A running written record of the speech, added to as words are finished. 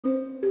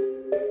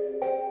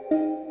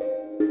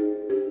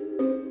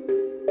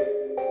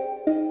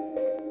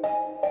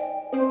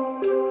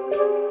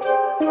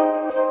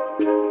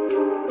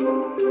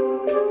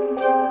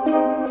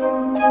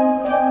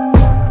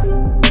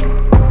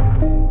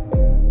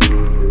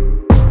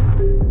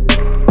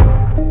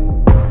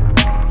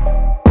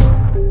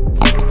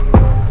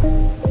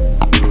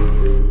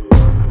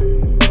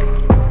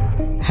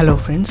Hello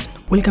friends,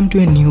 welcome to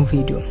a new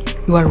video.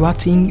 You are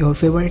watching your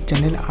favorite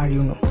channel Are.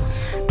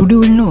 Today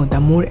we'll know the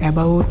more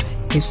about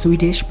a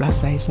Swedish plus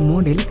size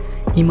model,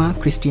 Emma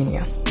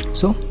Christina.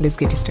 So let's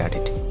get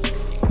started.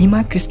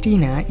 Emma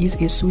Christina is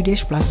a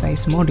Swedish plus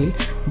size model,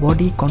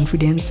 body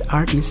confidence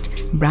artist,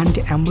 brand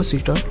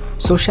ambassador,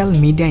 social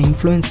media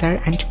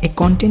influencer and a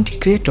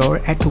content creator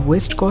at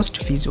West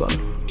Coast Visual.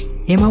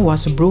 Emma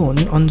was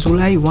born on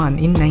July 1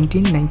 in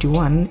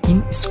 1991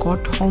 in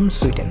Stockholm,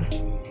 Sweden.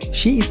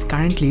 She is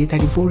currently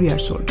 34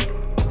 years old.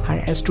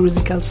 Her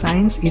astrological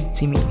sign is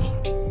Gemini.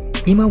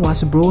 Emma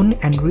was born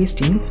and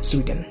raised in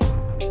Sweden.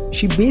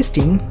 She based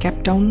in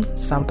Cape Town,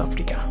 South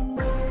Africa.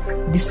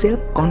 The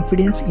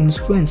self-confidence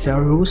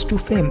influencer rose to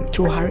fame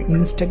through her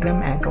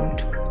Instagram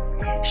account.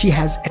 She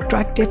has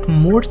attracted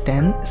more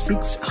than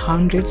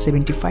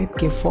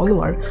 675k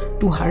followers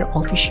to her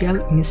official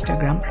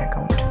Instagram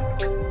account.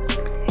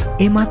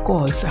 Emma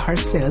calls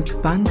herself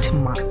Plant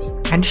Mommy,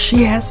 and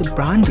she has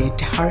branded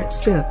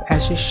herself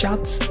as she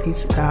shuts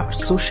the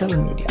social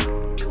media.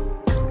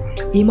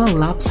 Emma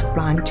loves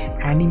plant,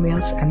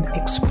 animals and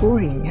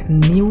exploring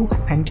new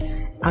and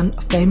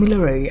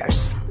unfamiliar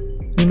areas.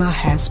 Emma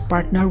has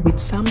partnered with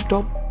some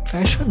top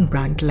fashion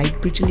brands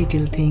like Pretty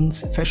Little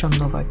Things, Fashion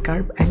Nova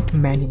Curve and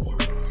many more.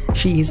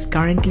 She is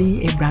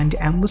currently a brand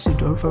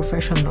ambassador for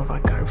Fashion Nova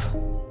Curve.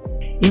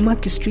 Emma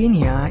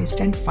Christina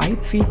stands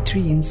 5 feet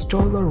 3 inches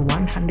tall or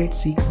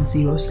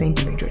 160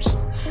 centimeters.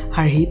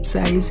 Her hip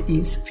size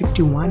is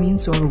 51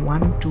 inches or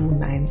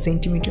 129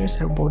 centimeters.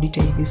 Her body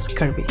type is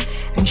curvy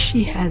and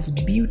she has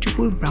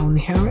beautiful brown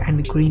hair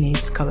and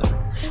greenish color.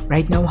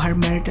 Right now her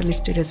marital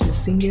status is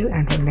single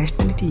and her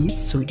nationality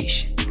is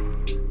Swedish.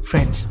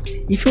 Friends,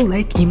 if you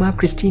like Emma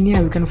Christina,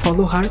 you can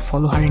follow her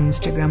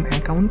Instagram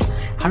account.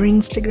 Her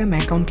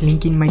Instagram account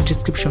link in my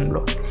description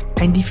below.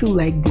 And if you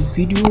like this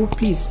video,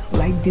 please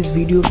like this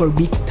video for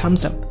big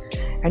thumbs up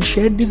and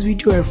share this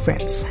video to your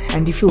friends.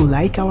 And if you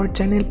like our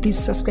channel, please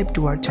subscribe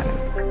to our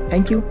channel.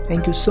 Thank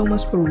you so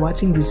much for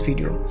watching this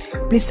video.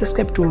 Please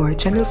subscribe to our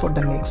channel for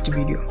the next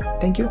video.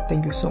 Thank you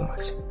so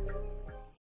much.